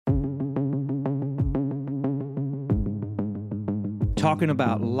talking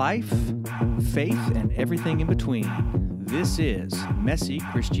about life, faith, and everything in between. This is Messy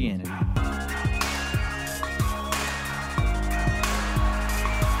Christianity.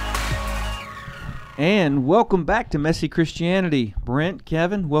 And welcome back to Messy Christianity. Brent,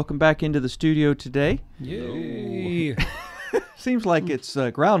 Kevin, welcome back into the studio today. Yay! Seems like it's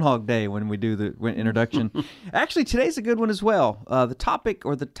Groundhog Day when we do the introduction. Actually, today's a good one as well. The topic,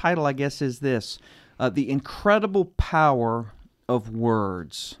 or the title, I guess, is this. The incredible power of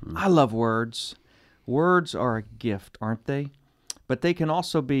words. I love words. Words are a gift, aren't they? But they can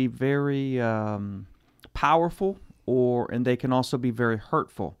also be very powerful, and they can also be very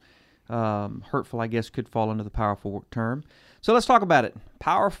hurtful. Hurtful, I guess, could fall under the powerful term. So let's talk about it.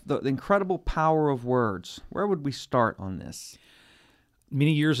 The incredible power of words. Where would we start on this?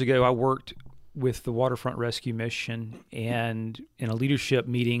 Many years ago, I worked with the Waterfront Rescue Mission, and in a leadership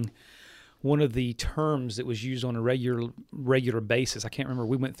meeting, one of the terms that was used on a regular basis, I can't remember,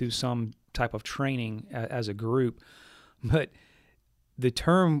 we went through some type of training as a group, but the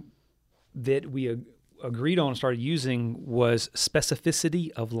term that we agreed on and started using was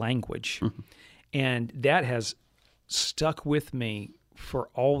specificity of language. And that has stuck with me for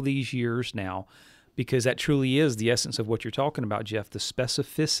all these years now, because that truly is the essence of what you're talking about, Jeff, the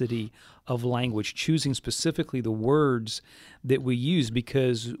specificity of language, choosing specifically the words that we use,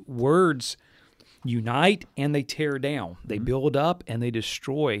 because words unite and they tear down. They build up and they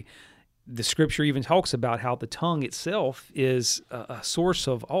destroy. The scripture even talks about how the tongue itself is a source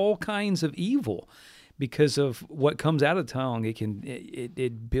of all kinds of evil. Because of what comes out of the tongue,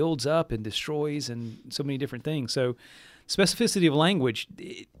 it builds up and destroys and so many different things. So specificity of language,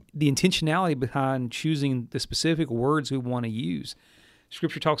 the intentionality behind choosing the specific words we want to use.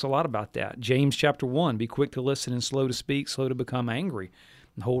 Scripture talks a lot about that. James chapter 1, be quick to listen and slow to speak, slow to become angry.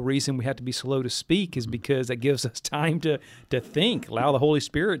 The whole reason we have to be slow to speak is because that gives us time to think, allow the Holy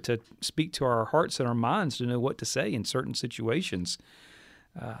Spirit to speak to our hearts and our minds to know what to say in certain situations.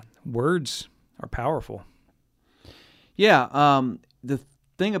 Words are powerful. Yeah, the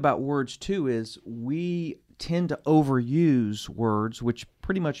thing about words, too, is we tend to overuse words, which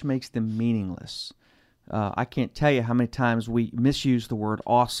pretty much makes them meaningless. I can't tell you how many times we misuse the word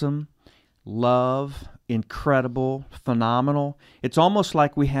awesome, love, incredible, phenomenal. It's almost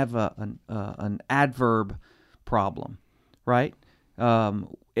like we have an adverb problem, right?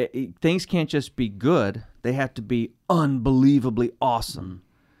 Things can't just be good. They have to be unbelievably awesome.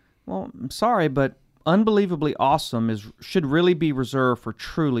 Well, I'm sorry, but unbelievably awesome should really be reserved for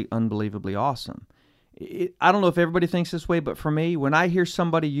truly unbelievably awesome. I don't know if everybody thinks this way, but for me, when I hear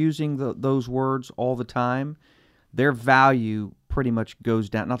somebody using those words all the time, their value pretty much goes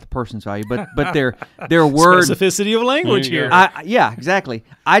down. Not the person's value, but their word specificity of language here. Yeah, exactly.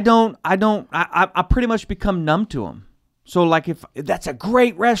 I pretty much become numb to them. So, like, if that's a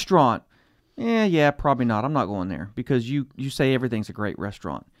great restaurant, yeah, probably not. I'm not going there because you say everything's a great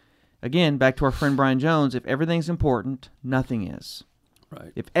restaurant. Again, back to our friend Brian Jones, if everything's important, nothing is.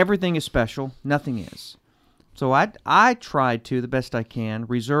 Right. If everything is special, nothing is. So I try to, the best I can,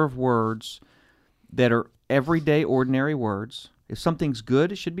 reserve words that are everyday, ordinary words. If something's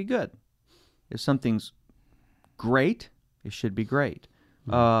good, it should be good. If something's great, it should be great.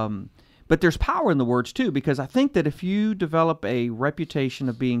 But there's power in the words, too, because I think that if you develop a reputation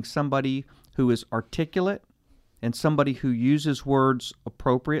of being somebody who is articulate, and somebody who uses words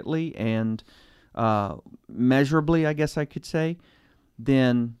appropriately and measurably, I guess I could say,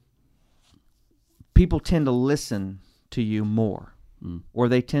 then people tend to listen to you more, or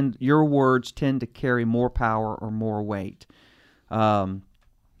your words tend to carry more power or more weight.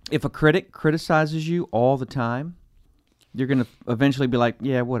 If a critic criticizes you all the time, you're going to eventually be like,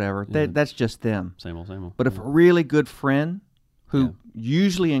 yeah, whatever. Yeah. That's just them. Same old. But if a really good friend who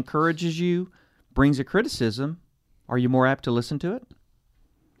usually encourages you brings a criticism, are you more apt to listen to it?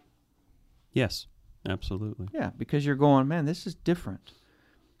 Yes, absolutely. Yeah, because you're going, man, this is different.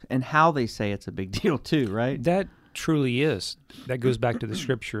 And how they say it's a big deal too, right? That truly is. That goes back to the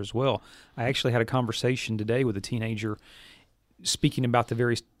scripture as well. I actually had a conversation today with a teenager speaking about the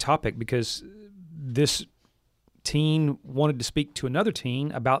very topic, because this teen wanted to speak to another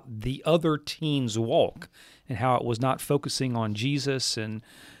teen about the other teen's walk and how it was not focusing on Jesus and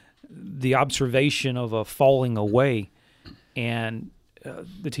the observation of a falling away. And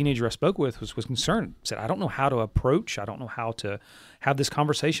the teenager I spoke with was concerned, said, I don't know how to approach, I don't know how to have this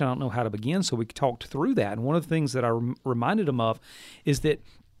conversation, I don't know how to begin. So we talked through that. And one of the things that I reminded him of is that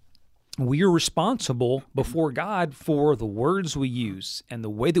we are responsible before God for the words we use and the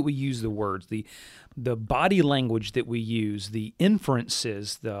way that we use the words, the body language that we use, the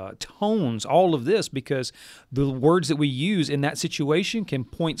inferences, the tones, all of this, because the words that we use in that situation can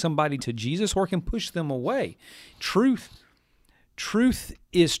point somebody to Jesus or can push them away. Truth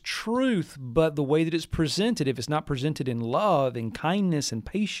is truth, but the way that it's presented, if it's not presented in love and kindness and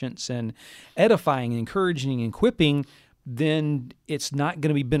patience and edifying and encouraging and equipping, then it's not going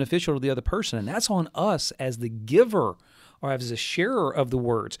to be beneficial to the other person. And that's on us as the giver or as a sharer of the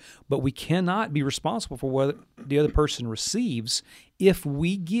words. But we cannot be responsible for what the other person receives if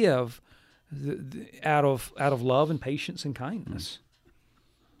we give out of love and patience and kindness.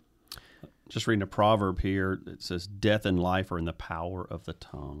 Just reading a proverb here, it says, death and life are in the power of the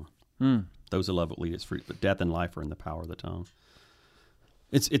tongue. Those who love it will eat its fruit, but death and life are in the power of the tongue.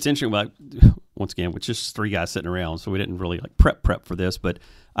 It's interesting, but once again, with just three guys sitting around, so we didn't really like prep for this, but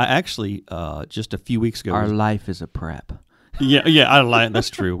I actually, just a few weeks ago... Our life is a prep. Yeah, I lie. That's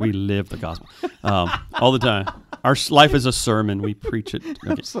true. We live the gospel all the time. Our life is a sermon. We preach it. Okay.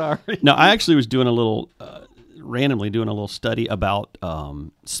 I'm sorry. No, I actually was doing a little... randomly doing a little study about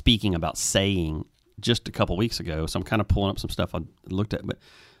speaking, about saying, just a couple weeks ago. So I'm kind of pulling up some stuff I looked at. But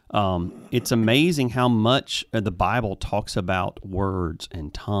it's amazing how much the Bible talks about words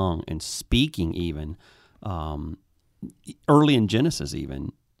and tongue and speaking even. Early in Genesis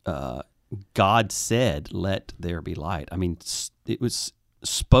even, God said, let there be light. I mean, it was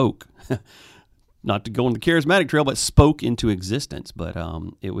spoke, not to go on the charismatic trail, but spoke into existence. But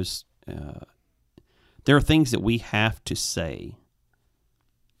it was... there are things that we have to say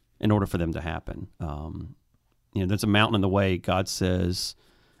in order for them to happen. There's a mountain in the way. God says,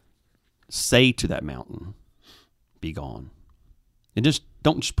 say to that mountain, be gone. And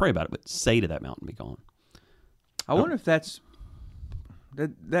don't just pray about it, but say to that mountain, be gone. I wonder if that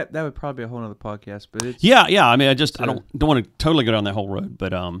would probably be a whole other podcast, but it's... Yeah. I mean, I don't want to totally go down that whole road,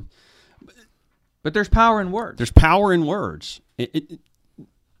 but there's power in words. There's power in words.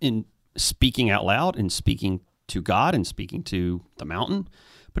 In speaking out loud and speaking to God and speaking to the mountain,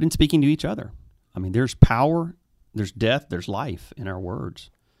 but in speaking to each other. I mean, there's power, there's death, there's life in our words.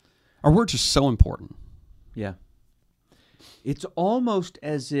 Our words are so important. Yeah. It's almost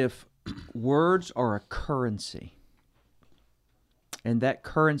as if words are a currency, and that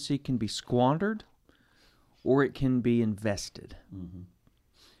currency can be squandered or it can be invested. Mm-hmm.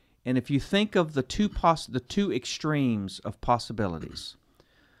 And if you think of the two extremes of possibilities,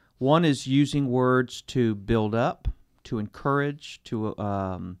 one is using words to build up, to encourage, to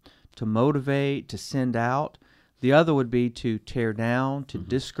motivate, to send out. The other would be to tear down, to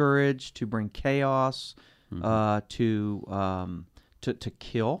discourage, to bring chaos, to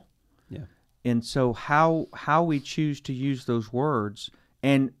kill. Yeah. And so how we choose to use those words,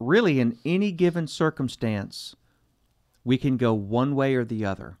 and really in any given circumstance, we can go one way or the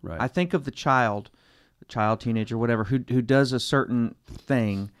other. Right. I think of the child, teenager, whatever, who does a certain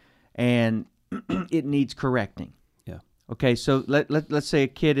thing, and it needs correcting. Yeah. Okay, so let's say a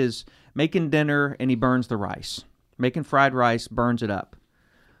kid is making dinner and he burns the rice. Making fried rice, burns it up.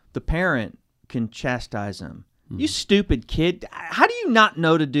 The parent can chastise him. You stupid kid. How do you not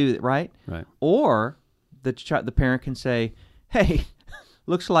know to do that, right? Right. Or the parent can say, hey,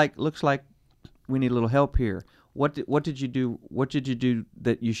 looks like we need a little help here. What did you do? What did you do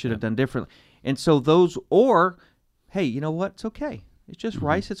that you should have done differently? And so hey, you know what? It's okay. It's just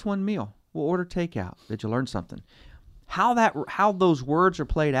rice. It's one meal. We'll order takeout. Did you learn something? How those words are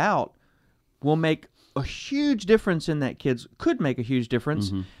played out will make a huge difference in that could make a huge difference.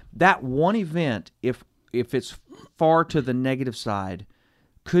 Mm-hmm. That one event, if it's far to the negative side,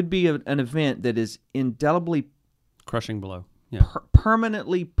 could be an event that is indelibly crushing blow. Yeah.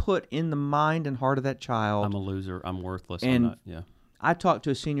 Permanently put in the mind and heart of that child. I'm a loser. I'm worthless. And I'm not, yeah. I talked to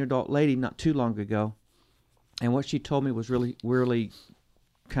a senior adult lady not too long ago, and what she told me was really, really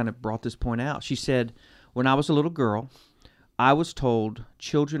kind of brought this point out. She said, when I was a little girl, I was told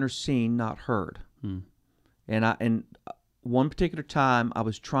children are seen, not heard. And one particular time I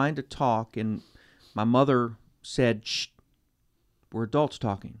was trying to talk, and my mother said, shh, we're adults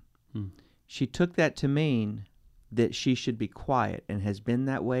talking. She took that to mean that she should be quiet, and has been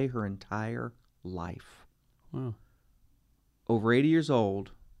that way her entire life. Wow. Over 80 years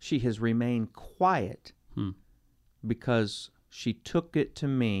old, she has remained quiet because she took it to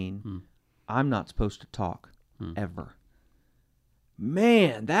mean I'm not supposed to talk ever.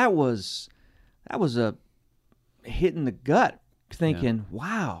 Man, that was a hit in the gut, thinking,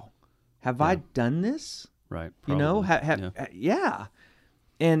 wow, have I done this? Right. Probably. You know, yeah.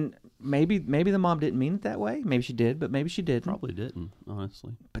 And maybe the mom didn't mean it that way. Maybe she did, but maybe she didn't. Probably didn't,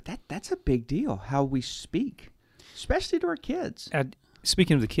 honestly. But that's a big deal, how we speak, especially to our kids.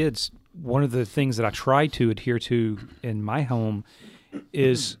 Speaking of the kids, one of the things that I try to adhere to in my home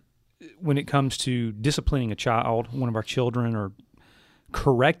is when it comes to disciplining a child, one of our children, or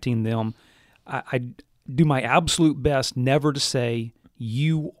correcting them, I do my absolute best never to say,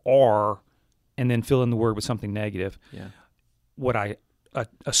 you are, and then fill in the word with something negative. Yeah. What I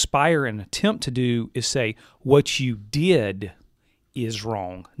aspire and attempt to do is say, what you did is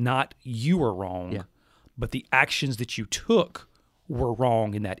wrong, not you are wrong, Yeah. but the actions that you took were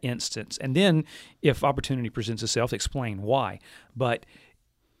wrong in that instance. And then, if opportunity presents itself, explain why. But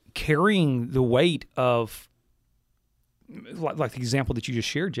carrying the weight of, like the example that you just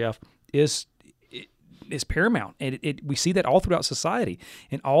shared, Jeff, is paramount. And we see that all throughout society,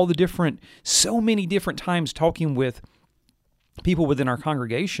 and all the so many different times talking with people within our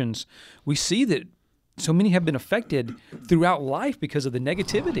congregations, we see that so many have been affected throughout life because of the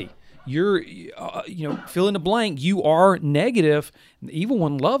negativity. You're, fill in the blank, you are negative. The evil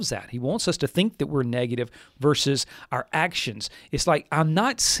one loves that. He wants us to think that we're negative versus our actions. It's like, I'm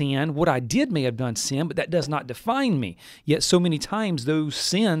not sin. What I did may have done sin, but that does not define me. Yet so many times those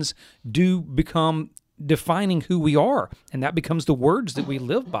sins do become defining who we are, and that becomes the words that we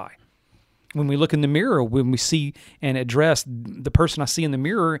live by. When we look in the mirror, when we see and address the person I see in the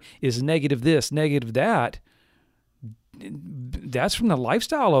mirror is negative this, negative that, that's from the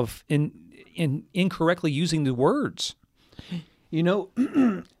lifestyle of incorrectly using the words. You know,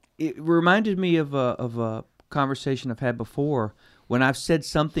 it reminded me of a conversation I've had before when I've said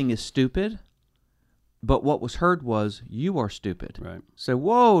something is stupid, but what was heard was, you are stupid. Right. So,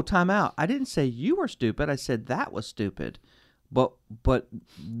 whoa, time out. I didn't say you are stupid. I said that was stupid. But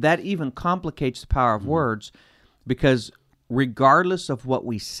that even complicates the power of words, because regardless of what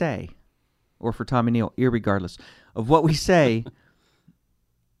we say, or for Tommy Neal, irregardless of what we say,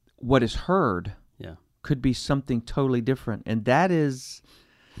 what is heard could be something totally different. And that's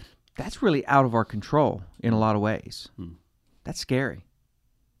really out of our control in a lot of ways. That's scary.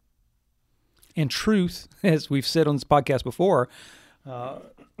 And truth, as we've said on this podcast before,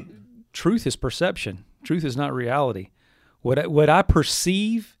 truth is perception. Truth is not reality. What I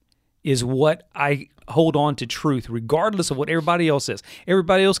perceive is what I hold on to truth, regardless of what everybody else says.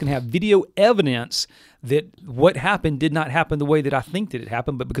 Everybody else can have video evidence that what happened did not happen the way that I think that it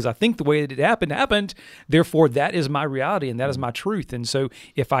happened, but because I think the way that it happened, therefore that is my reality and that is my truth. And so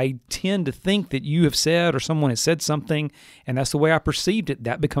if I tend to think that you have said or someone has said something and that's the way I perceived it,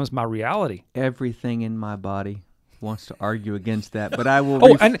 that becomes my reality. Everything in my body wants to argue against that, but I will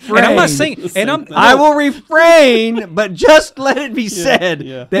refrain. And I'm not saying, I will refrain, but just let it be said.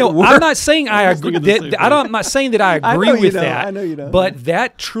 Yeah. That I'm not saying I agree. I'm not saying that I agree with that. I know you don't. But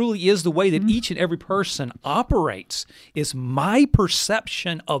that truly is the way that each and every person operates. Is my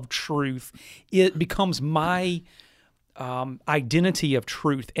perception of truth. It becomes my identity of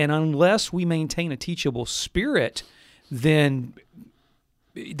truth, and unless we maintain a teachable spirit, then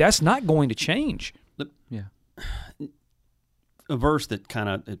that's not going to change. Yeah. A verse that kind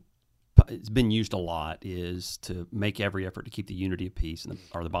of it's been used a lot is to make every effort to keep the unity of peace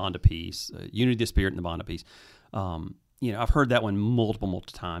or the bond of peace, unity of the spirit and the bond of peace. I've heard that one multiple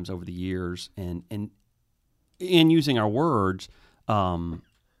times over the years, and in using our words, I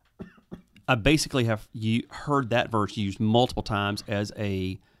basically have heard that verse used multiple times as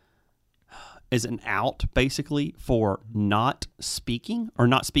an out, basically, for not speaking or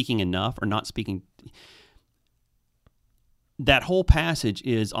not speaking enough or not speaking. That whole passage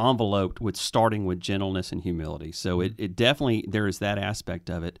is enveloped with starting with gentleness and humility. So it definitely, there is that aspect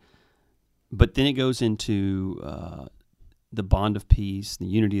of it. But then it goes into the bond of peace, the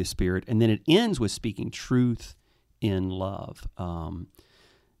unity of spirit, and then it ends with speaking truth in love. To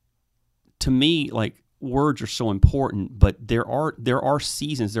me, like, words are so important, but there are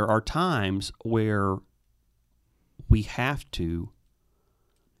seasons, there are times where we have to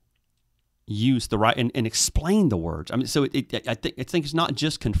use the right and explain the words. I mean, so I think it's not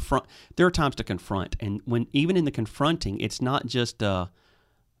just confront. There are times to confront, and when even in the confronting, it's not just drive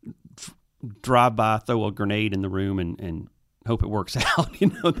by, throw a grenade in the room, and hope it works out.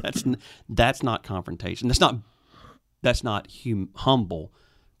 That's not confrontation. That's not humble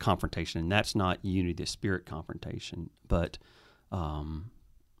confrontation, and that's not unity of the spirit confrontation. But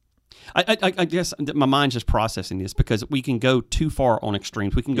I guess my mind's just processing this because we can go too far on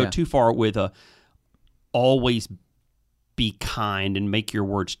extremes. We can go too far with always be kind and make your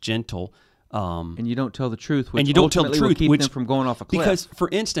words gentle. And you don't tell the truth, which and you don't tell the truth, will keep which, them from going off a cliff. Because, for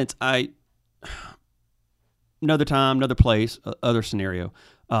instance, another time, another place, other scenario,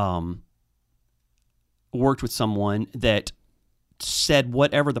 worked with someone that said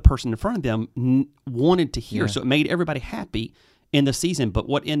whatever the person in front of them wanted to hear. Yeah. So it made everybody happy in the season. But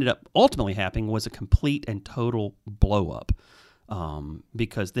what ended up ultimately happening was a complete and total blow up.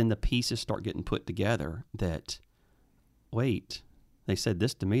 Because then the pieces start getting put together that, wait, they said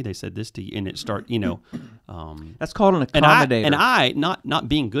this to me, they said this to you, and it start, That's called an and accommodator. I not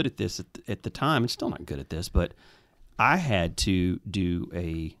being good at this at the time, and still not good at this, but I had to do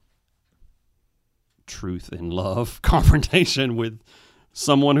a truth and love confrontation with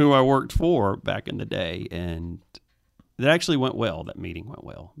someone who I worked for back in the day, and that actually went well. That meeting went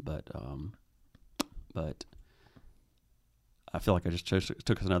well, but I feel like I just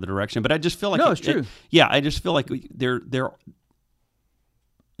took us another direction. But I just feel like No, it's true. I just feel like there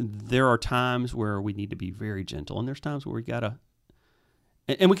are times where we need to be very gentle, and there's times where we gotta.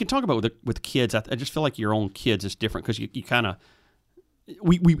 And we can talk about with kids. I just feel like your own kids is different because you kind of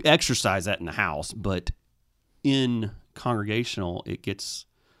we exercise that in the house, but in congregational it gets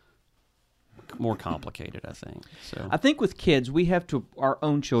more complicated, I think. So I think with kids, we have to, our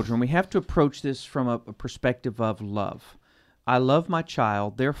own children, we have to approach this from a perspective of love. I love my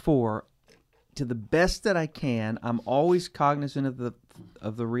child, therefore, to the best that I can, I'm always cognizant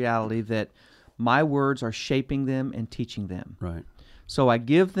of the reality that my words are shaping them and teaching them. right, So I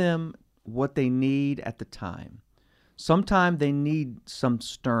give them what they need at the time. Sometimes they need some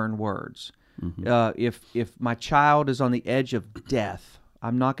stern words. mm-hmm. If my child is on the edge of death,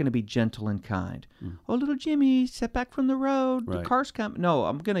 I'm not going to be gentle and kind. Oh, little Jimmy, step back from the road. The Right. car's coming. No,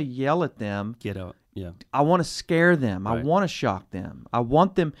 I'm going to yell at them. Get out, yeah, I want to scare them. I Right. want to shock them. I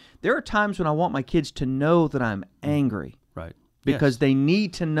want them. There are times when I want my kids to know that I'm angry right, because Yes. they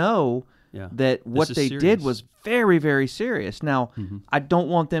need to know yeah, that what is they did serious. was very, very serious. Now, Mm-hmm. I don't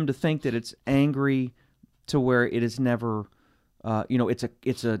want them to think that it's angry to where it is never,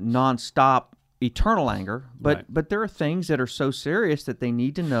 it's a nonstop eternal anger. But Right. but there are things that are so serious that they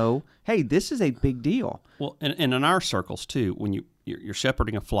need to know. Hey, this is a big deal. Well, and in our circles too, when you're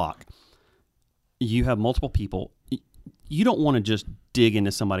shepherding a flock, you have multiple people. You don't want to just dig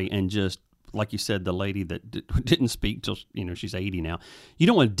into somebody and just, like you said, the lady that didn't speak till she's 80 now. You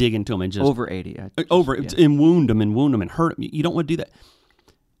don't want to dig into them and just Over 80. and wound them and hurt them. You don't want to do that.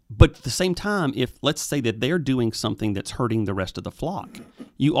 But at the same time, if let's say that they're doing something that's hurting the rest of the flock,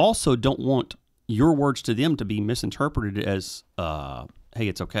 you also don't want your words to them to be misinterpreted as, "Hey,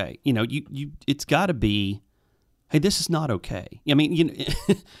 it's okay." It's got to be, "Hey, this is not okay." I mean,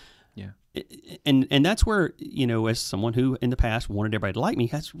 Yeah. And that's where as someone who in the past wanted everybody to like me,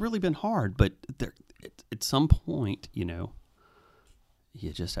 that's really been hard. But at some point, you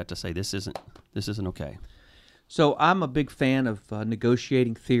just have to say this isn't okay. So I'm a big fan of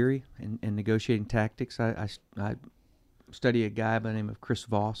negotiating theory and negotiating tactics. I study a guy by the name of Chris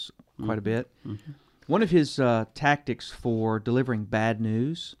Voss quite a bit. Mm-hmm. One of his tactics for delivering bad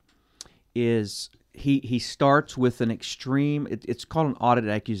news is he starts with an extreme. It's called an audit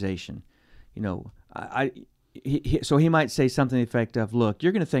accusation. So he might say something to the effect of, "Look,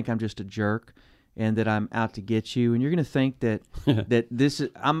 you're going to think I'm just a jerk, and that I'm out to get you, and you're going to think that that this is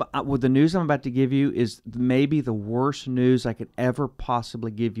the news I'm about to give you is maybe the worst news I could ever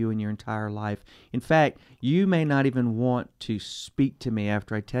possibly give you in your entire life. In fact, you may not even want to speak to me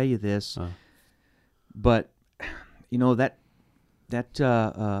after I tell you this, but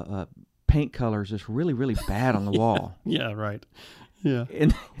that paint color is just really, really bad on the wall." Yeah, right. Yeah.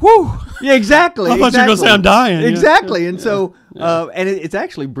 And whoo, yeah, exactly. I thought you were going to say I'm dying. Yeah. Exactly, and so and it's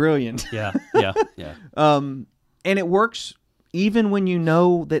actually brilliant. Yeah. And it works even when you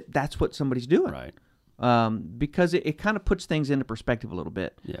know that that's what somebody's doing, Right. because it kind of puts things into perspective a little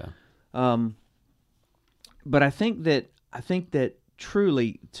bit. Yeah. But I think that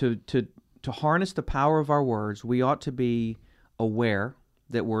truly to harness the power of our words, we ought to be aware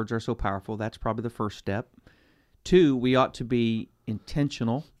that words are so powerful. That's probably the first step. 2, we ought to be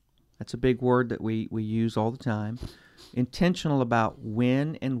intentional. That's a big word that we use all the time. Intentional about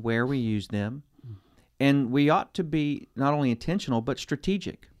when and where we use them. And we ought to be not only intentional, but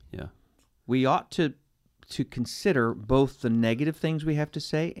strategic. Yeah. We ought to consider both the negative things we have to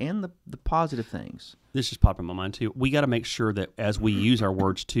say and the positive things. This just popped in my mind too. We got to make sure that as we use our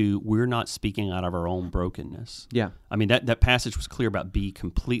words too, we're not speaking out of our own brokenness. Yeah. I mean, that passage was clear about be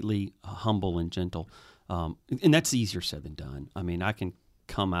completely humble and gentle. And that's easier said than done. I mean, I can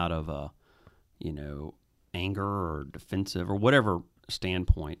come out of anger or defensive or whatever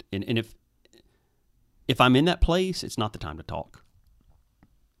standpoint. And if I'm in that place, it's not the time to talk.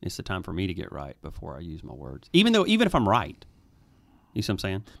 It's the time for me to get right before I use my words. Even if I'm right, You see what I'm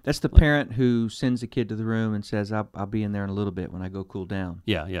saying? That's the parent who sends the kid to the room and says, "I'll be in there in a little bit when I go cool down."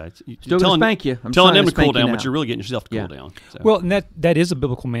 Yeah, yeah. Still gonna spank you. I'm telling trying them to cool spank you down, now. but you're really getting yourself to Yeah. cool down. So. Well, and that is a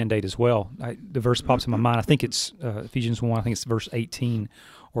biblical mandate as well. The verse pops in my mind. I think it's Ephesians 1. I think it's verse 18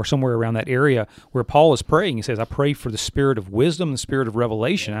 or somewhere around that area where Paul is praying. He says, I pray for the spirit of wisdom, the spirit of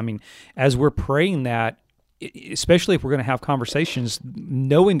revelation. I mean, as we're praying that, especially if we're going to have conversations,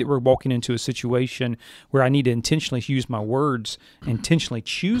 knowing that we're walking into a situation where I need to intentionally use my words, intentionally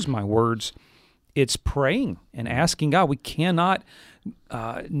choose my words, it's praying and asking God. We cannot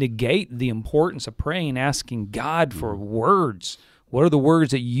negate the importance of praying and asking God for words. What are the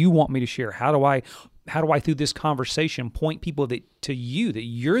words that you want me to share? How do I through this conversation point people to you, that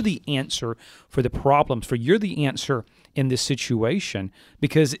you're the answer for the problems, for you're the answer in this situation,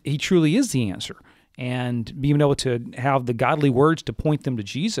 because He truly is the answer. And being able to have the godly words to point them to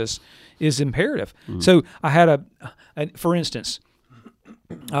Jesus is imperative. So I had for instance,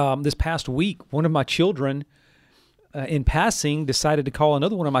 this past week, one of my children, in passing, decided to call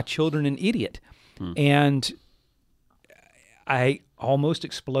another one of my children an idiot. And I almost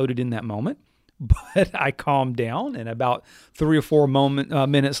exploded in that moment, but I calmed down. And about 3 or 4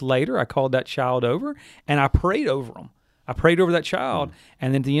 minutes later, I called that child over and I prayed over him. I prayed over that child,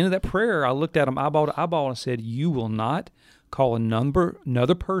 and then at the end of that prayer, I looked at him eyeball to eyeball and said, you will not call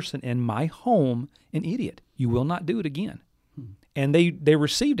another person in my home an idiot. You will not do it again. And they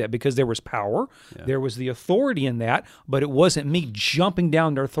received it because there was power, there was the authority in that, but it wasn't me jumping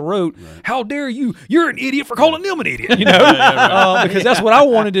down their throat. Right. How dare you? You're an idiot for calling them an idiot, you know? Because that's what I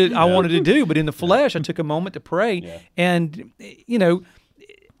wanted to do. But in the flesh, I took a moment to pray, and you know.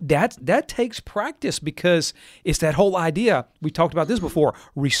 That takes practice, because it's that whole idea. We talked about this before,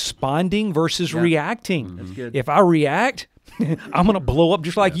 responding versus reacting. That's good. If I react, I'm going to blow up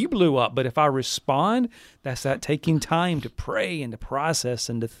just like you blew up. But if I respond, that's that taking time to pray and to process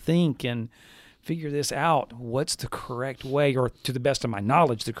and to think and figure this out. What's the correct way, or to the best of my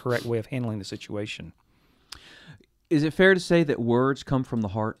knowledge, the correct way of handling the situation? Is it fair to say that words come from the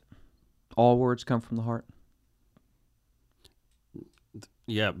heart? All words come from the heart?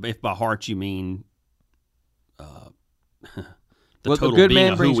 Yeah, if by heart you mean the Well, total a good being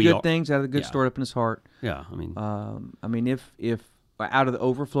man of who brings we good are. things out of the good stored up in his heart. Yeah, I mean, if out of the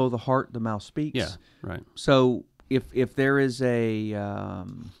overflow of the heart the mouth speaks. yeah, right. So if there is a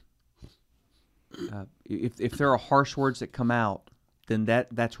if there are harsh words that come out, then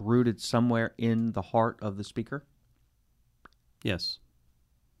that's rooted somewhere in the heart of the speaker. Yes.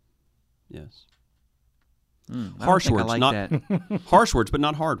 Yes. Harsh words, not that. harsh words, but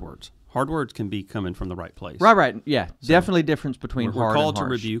not hard words. Hard words can be coming from the right place. Right. Yeah, definitely difference between We're hard called and to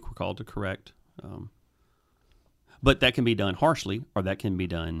harsh. rebuke. We're called to correct. But that can be done harshly, or that can be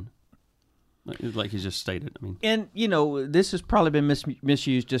done like you just stated. I mean, And, you know, this has probably been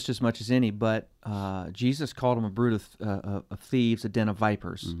misused just as much as any, but Jesus called him a brood of thieves, a den of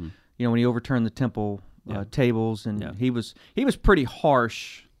vipers. Mm-hmm. You know, when he overturned the temple tables, and he was pretty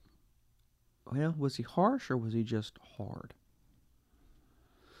harsh. Well, was he harsh or was he just hard?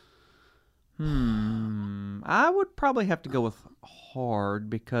 I would probably have to go with hard,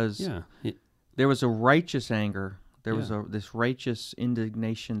 because there was a righteous anger. There was this righteous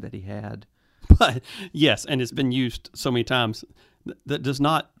indignation that he had. but yes, and it's been used so many times. That is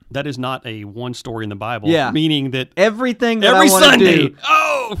not a one story in the Bible. Yeah. Meaning that Everything that every I want Sunday, to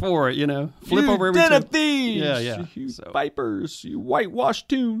do. for it, flip You over every den time. of thieves! Yeah. You So- vipers! You whitewashed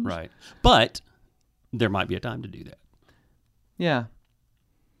tombs! Right. But there might be a time to do that. Yeah.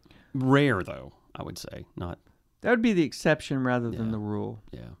 Rare, though, I would say. Not. That would be the exception rather than the rule.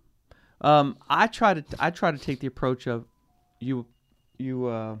 Yeah. I try to take the approach of you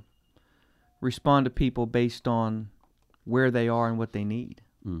respond to people based on where they are and what they need.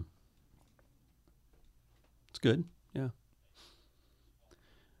 It's good. Yeah.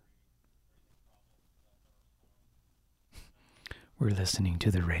 We're listening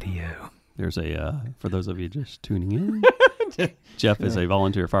to the radio. There's for those of you just tuning in, Jeff is a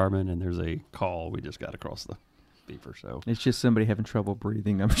volunteer fireman, and there's a call we just got across the beeper. So It's just somebody having trouble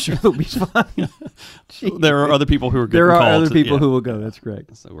breathing. I'm sure they'll be fine. there are other people who are getting There are called other people who will go. That's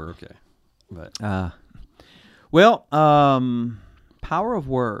correct. So we're okay. But Well, power of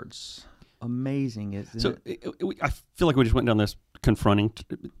words, amazing, isn't so it? I feel like we just went down this confronting.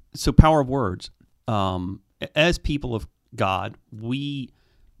 So power of words. As people of God, we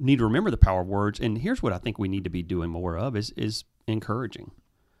need to remember the power of words. And here's what I think we need to be doing more of is encouraging.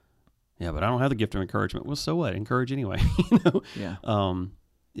 Yeah, but I don't have the gift of encouragement. Well, so what? Encourage anyway. Yeah.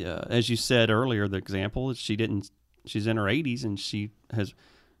 As you said earlier, the example is she's in her 80s and she has,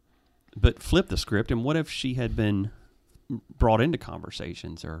 but flip the script. And what if she had been brought into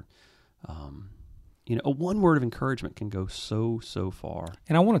conversations, or a one word of encouragement can go so far.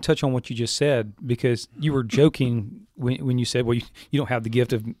 And I want to touch on what you just said, because you were joking when you said, well, you don't have the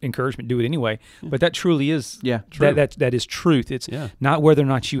gift of encouragement, do it anyway. But that truly is true. That is truth. It's not whether or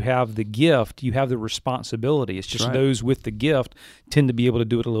not you have the gift, you have the responsibility. It's just those with the gift tend to be able to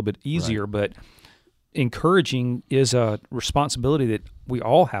do it a little bit easier. But encouraging is a responsibility that we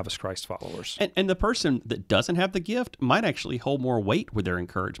all have as Christ followers. And the person that doesn't have the gift might actually hold more weight with their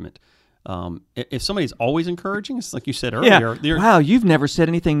encouragement. If somebody's always encouraging, it's like you said earlier. Wow, you've never said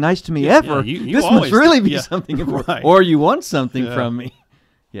anything nice to me ever. You this always, must really be something important. Or you want something from me.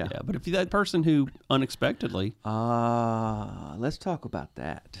 Yeah. But if you're that person who unexpectedly... let's talk about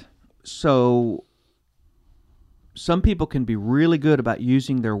that. So, some people can be really good about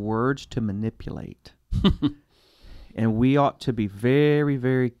using their words to manipulate. And we ought to be very,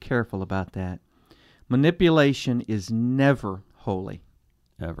 very careful about that. Manipulation is never holy.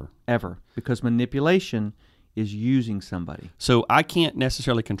 Ever. Because manipulation is using somebody. So I can't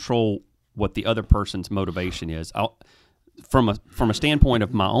necessarily control what the other person's motivation is. From a standpoint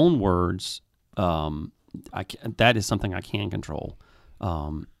of my own words, that is something I can control.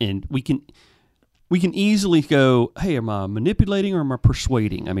 And we can easily go, hey, am I manipulating or am I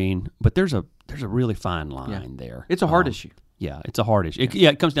persuading? I mean, but there's a really fine line there. It's a hard issue. Yeah, it's a hard issue.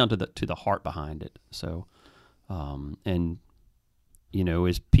 It comes down to the heart behind it. So, and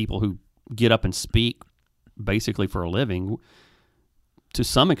as people who get up and speak basically for a living, to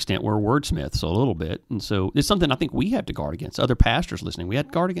some extent, we're wordsmiths a little bit. And so it's something I think we have to guard against. Other pastors listening, we have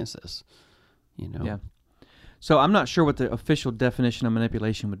to guard against this. Yeah. So I'm not sure what the official definition of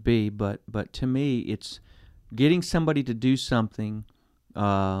manipulation would be, but to me, it's getting somebody to do something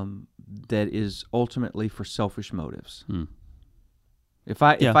that is ultimately for selfish motives. If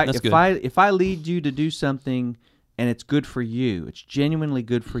I lead you to do something and it's good for you, it's genuinely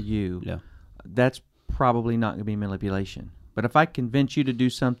good for you, that's probably not going to be manipulation. But if I convince you to do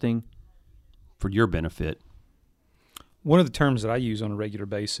something for your benefit. One of the terms that I use on a regular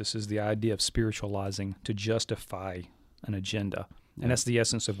basis is the idea of spiritualizing to justify an agenda. And that's the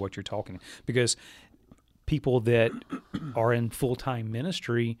essence of what you're talking. Because people that are in full-time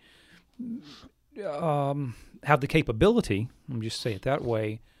ministry have the capability, let me just say it that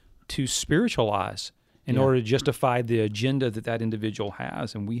way, to spiritualize in order to justify the agenda that individual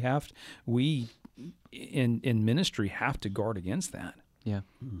has. And we in ministry have to guard against that. Yeah.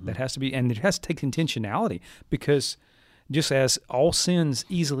 Mm-hmm. That has to be, and it has to take intentionality, because just as all sins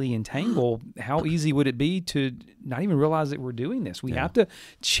easily entangle, how easy would it be to not even realize that we're doing this? We have to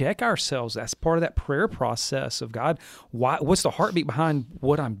check ourselves. That's part of that prayer process of God. What's the heartbeat behind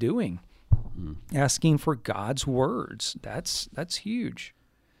what I'm doing? Asking for God's words. That's huge.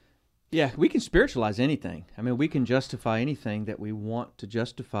 Yeah, we can spiritualize anything. I mean, we can justify anything that we want to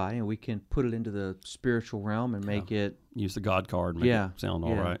justify, and we can put it into the spiritual realm and make it... Use the God card and make it sound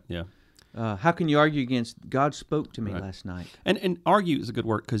all right. Yeah. How can you argue against God spoke to me last night? And argue is a good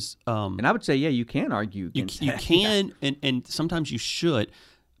word, because... and I would say, you can argue against that. You can, and sometimes you should.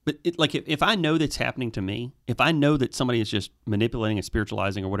 But if I know that's happening to me, if I know that somebody is just manipulating and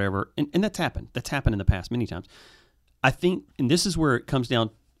spiritualizing or whatever, and that's happened in the past many times, I think, and this is where it comes down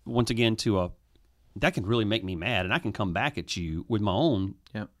once again to that can really make me mad, and I can come back at you with my own.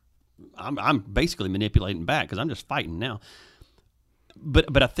 Yep. I'm basically manipulating back because I'm just fighting now.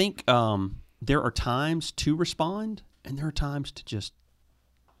 But I think there are times to respond, and there are times to just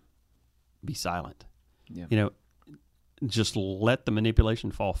be silent. Yeah. Just let the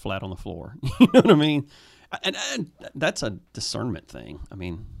manipulation fall flat on the floor. You know what I mean? And that's a discernment thing. I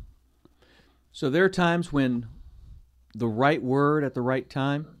mean, so there are times when the right word at the right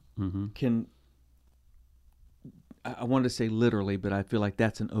time can, I wanted to say literally, but I feel like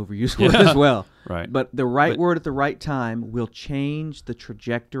that's an overused word as well. Right. But the right word at the right time will change the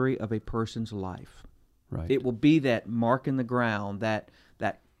trajectory of a person's life. Right. It will be that mark in the ground, that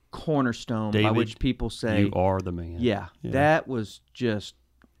cornerstone David, by which people say, you are the man. Yeah, that was just...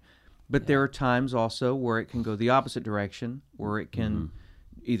 But there are times also where it can go the opposite direction, where it can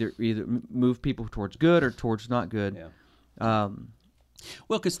either move people towards good or towards not good. Yeah.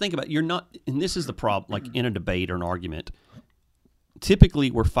 Well, because think about it, you're not, and this is the problem, like in a debate or an argument,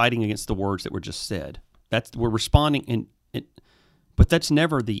 typically we're fighting against the words that were just said. We're responding, but that's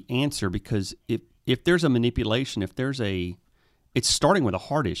never the answer, because if there's a manipulation, it's starting with a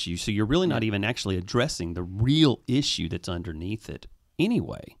heart issue, so you're really not even actually addressing the real issue that's underneath it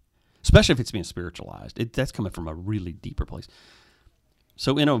anyway, especially if it's being spiritualized. That's coming from a really deeper place.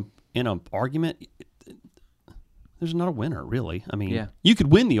 So in an argument, there's not a winner, really. I mean, you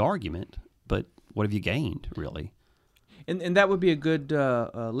could win the argument, but what have you gained, really? And that would be a good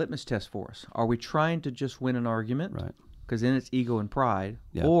litmus test for us. Are we trying to just win an argument? Right. Because then it's ego and pride.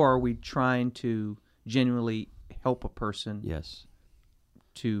 Yeah. Or are we trying to genuinely help a person Yes.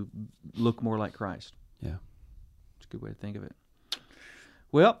 to look more like Christ? Yeah. It's a good way to think of it.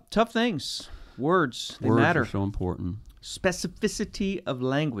 Well, tough things. Words, they Words matter. are so important. Specificity of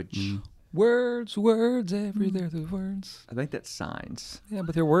language. Words, everywhere the words. I think that's signs. Yeah,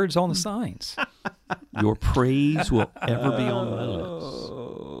 but they're words on the signs. Your praise will ever be on my lips.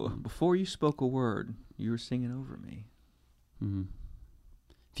 Oh, before you spoke a word, you were singing over me. Mhm.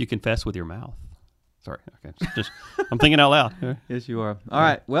 If you confess with your mouth. Sorry. Okay. Just I'm thinking out loud. Yes, you are. All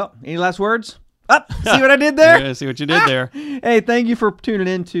right. Well, any last words? See what I did there? Yeah, see what you did there. Hey, thank you for tuning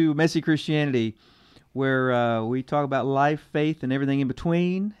in to Messy Christianity, where we talk about life, faith, and everything in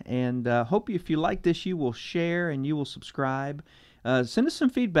between. And hope if you like this, you will share and you will subscribe. Send us some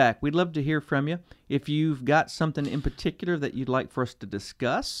feedback. We'd love to hear from you. If you've got something in particular that you'd like for us to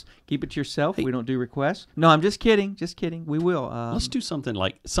discuss, keep it to yourself. Hey. We don't do requests. No, I'm just kidding. Just kidding. We will. Let's do something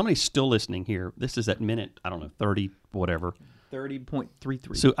like somebody's still listening here. This is at minute, 30, whatever.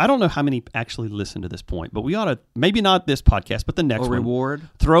 30.33. So I don't know how many actually listen to this point, but we ought to, maybe not this podcast, but the next a one. reward.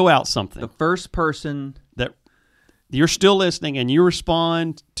 Throw out something The first person. that you're still listening and you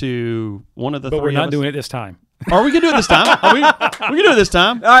respond to one of the But three we're of not us. doing it this time. Are we going to do it this time? We can do it this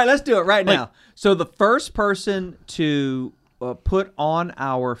time. All right, let's do it right Like- now. So the first person to put on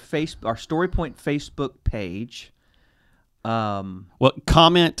our Story Point Facebook page. Well,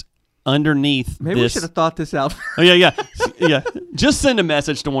 comment underneath Maybe we this. should have thought this out. Oh, yeah. Just send a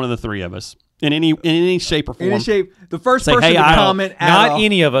message to one of the three of us in any shape or form. In any shape, the first Say, person hey, to I- comment. Not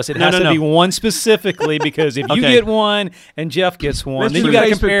any of us. It has to be one specifically, because if you Okay. get one and Jeff gets one, Let's then do you got to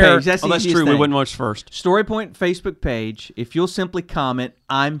Facebook compare. page. That's Oh, the that's easiest true. We thing. went much first. Story Point Facebook page. If you'll simply comment,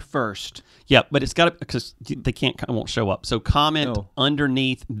 "I'm first." Yeah, but it's got to, because they won't show up. So comment No.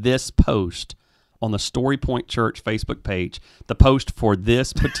 underneath this post on the Story Point Church Facebook page, the post for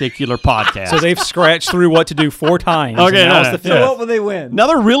this particular podcast. So they've scratched through what to do 4 times. Okay, and now no, it's no. the So fifth. what will they win? Now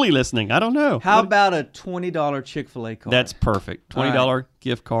they're really listening. I don't know. How about a $20 Chick-fil-A card? That's perfect. All right. $20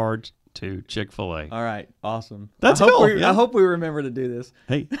 gift cards to Chick-fil-A. all right. Awesome. That's I hope cool, we- yeah. I hope we remember to do this.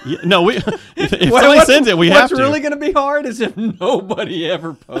 Hey, no, if somebody What's- sends it, we have to. What's really going to be hard is if nobody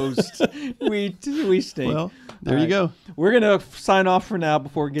ever posts. we stink. Well, there All you go. We're going to sign off for now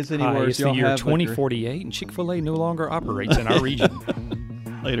before it gets any Hi, worse. it's the Y'all year have a great- 2048, and Chick-fil-A no longer operates in our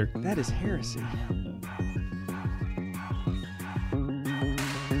region. Later. That is heresy.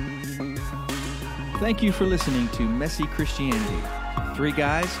 Thank you for listening to Messy Christianity. 3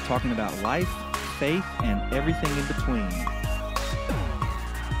 guys talking about life, faith, and everything in between.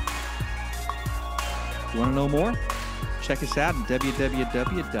 You want to know more? Check us out at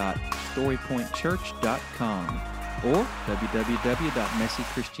www.storypointchurch.com or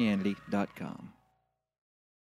www.messychristianity.com.